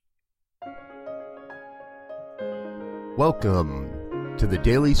Welcome to the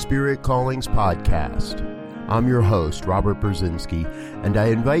Daily Spirit Callings Podcast. I'm your host, Robert Brzezinski, and I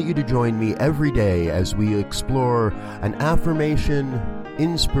invite you to join me every day as we explore an affirmation,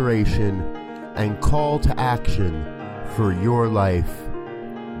 inspiration, and call to action for your life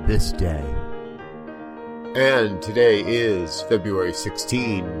this day. And today is February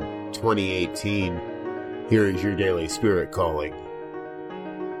 16, 2018. Here is your Daily Spirit Calling.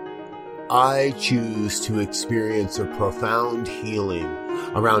 I choose to experience a profound healing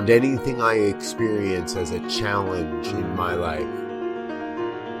around anything I experience as a challenge in my life.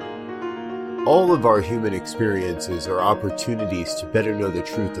 All of our human experiences are opportunities to better know the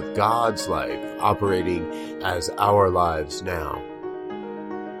truth of God's life operating as our lives now.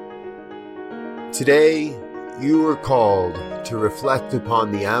 Today, you are called to reflect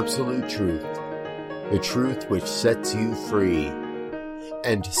upon the absolute truth, the truth which sets you free,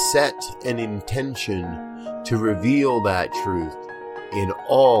 and set an intention to reveal that truth in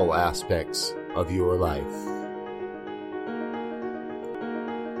all aspects of your life.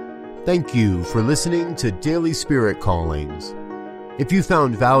 Thank you for listening to Daily Spirit Callings. If you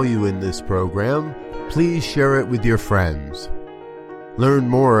found value in this program, please share it with your friends. Learn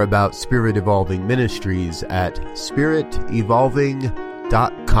more about Spirit Evolving Ministries at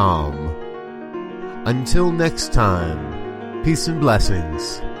spiritevolving.com. Until next time, peace and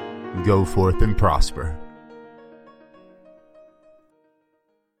blessings. Go forth and prosper.